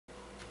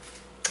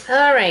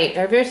All right,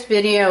 our first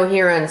video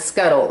here on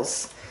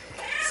Skuddles.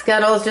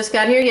 Skuddles just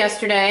got here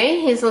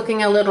yesterday. He's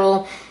looking a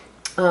little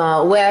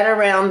wet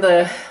around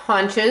the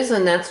haunches,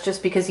 and that's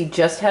just because he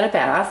just had a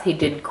bath. He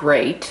did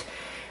great.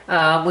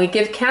 We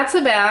give cats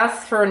a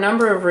bath for a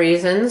number of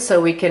reasons,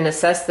 so we can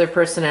assess their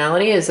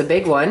personality is a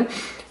big one,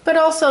 but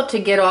also to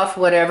get off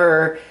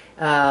whatever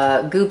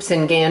goops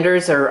and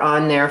ganders are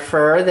on their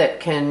fur that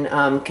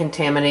can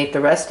contaminate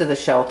the rest of the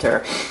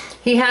shelter.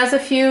 He has a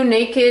few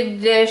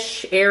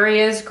naked-ish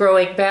areas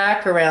growing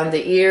back around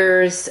the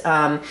ears,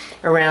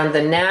 around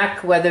the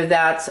neck. Whether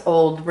that's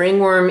old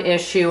ringworm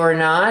issue or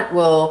not,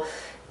 we'll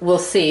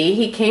see.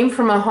 He came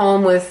from a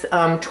home with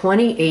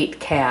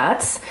 28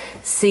 cats,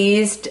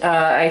 seized,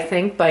 I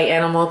think, by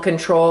animal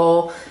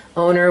control.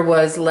 Owner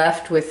was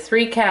left with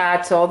 3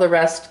 cats. All the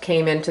rest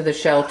came into the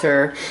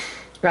shelter.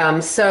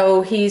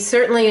 So he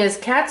certainly is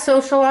cat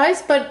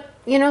socialized, but,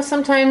 you know,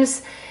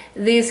 sometimes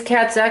these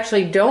cats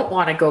actually don't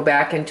want to go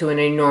back into an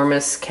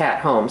enormous cat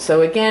home.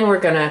 So again, we're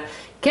going to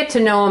get to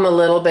know him a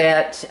little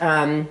bit.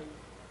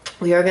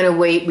 We are going to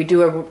wait. We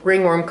do a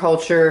ringworm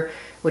culture,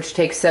 which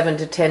takes 7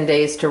 to 10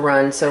 days to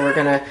run. So we're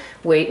going to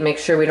wait and make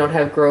sure we don't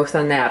have growth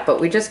on that.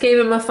 But we just gave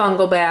him a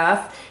fungal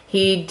bath.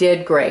 He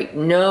did great.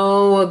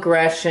 No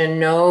aggression,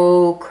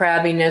 no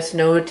crabbiness,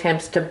 no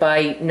attempts to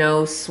bite,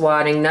 no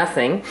swatting,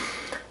 nothing.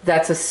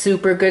 That's a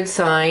super good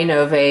sign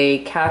of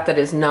a cat that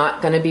is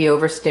not going to be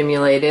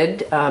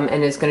overstimulated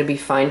and is going to be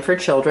fine for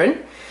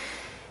children.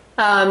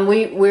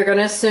 We're going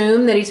to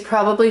assume that he's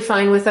probably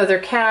fine with other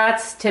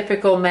cats.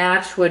 Typical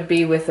match would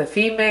be with a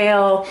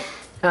female.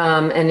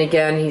 And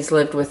again, he's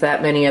lived with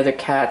that many other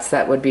cats.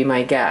 That would be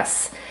my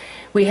guess.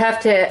 We have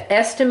to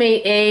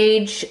estimate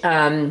age.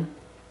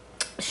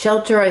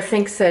 Shelter, I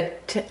think,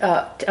 said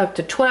up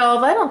to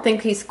 12. I don't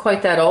think he's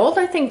quite that old.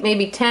 I think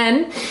maybe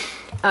 10.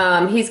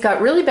 He's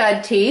got really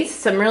bad teeth,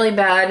 some really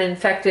bad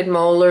infected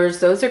molars.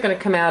 Those are going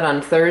to come out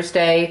on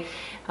Thursday.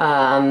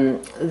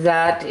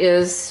 That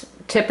is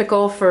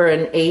typical for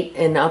an 8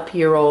 and up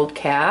year old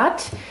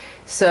cat.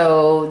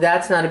 So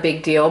that's not a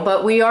big deal,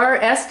 but we are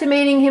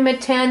estimating him at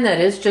 10. That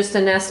is just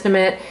an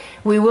estimate.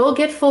 We will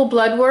get full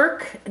blood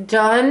work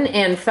done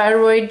and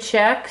thyroid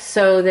check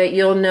so that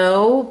you'll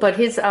know, but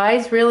his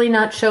eyes really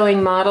not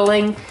showing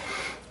mottling.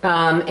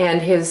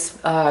 And his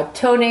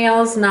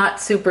toenails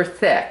not super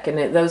thick,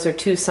 and those are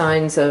 2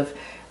 signs of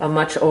a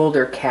much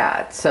older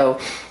cat. So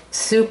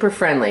super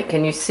friendly.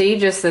 Can you see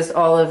just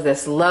all of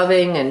this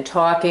loving and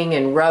talking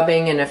and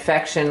rubbing and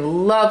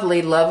affection?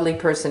 Lovely, lovely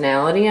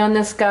personality on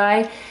this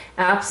guy.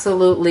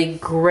 Absolutely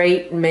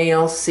great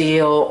male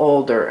seal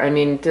older. I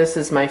mean, this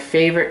is my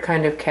favorite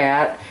kind of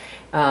cat.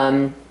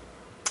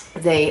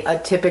 They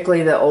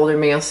typically, the older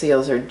male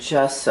seals are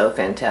just so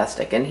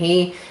fantastic, and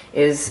he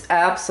is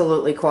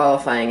absolutely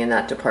qualifying in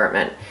that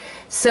department.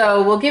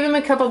 So we'll give him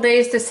a couple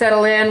days to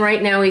settle in.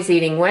 Right now he's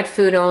eating wet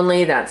food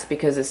only. That's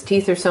because his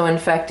teeth are so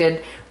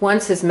infected.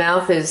 Once his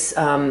mouth is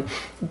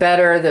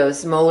better,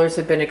 those molars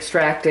have been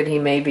extracted, he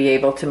may be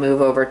able to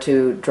move over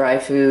to dry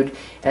food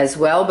as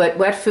well. But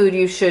wet food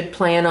you should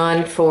plan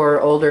on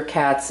for older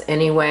cats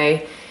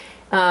anyway.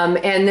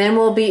 And then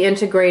we'll be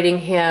integrating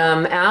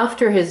him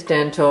after his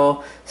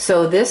dental.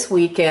 So this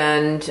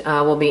weekend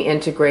we'll be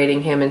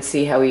integrating him and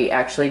see how he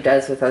actually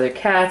does with other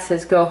cats.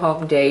 His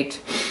go-home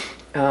date,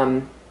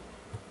 I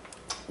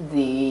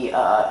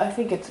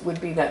think it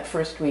would be that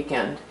first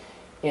weekend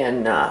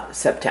in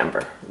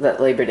September,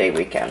 that Labor Day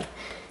weekend.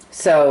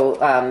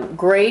 So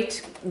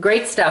great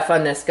stuff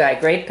on this guy.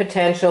 Great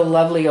potential,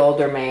 lovely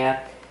older man.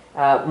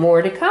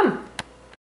 More to come.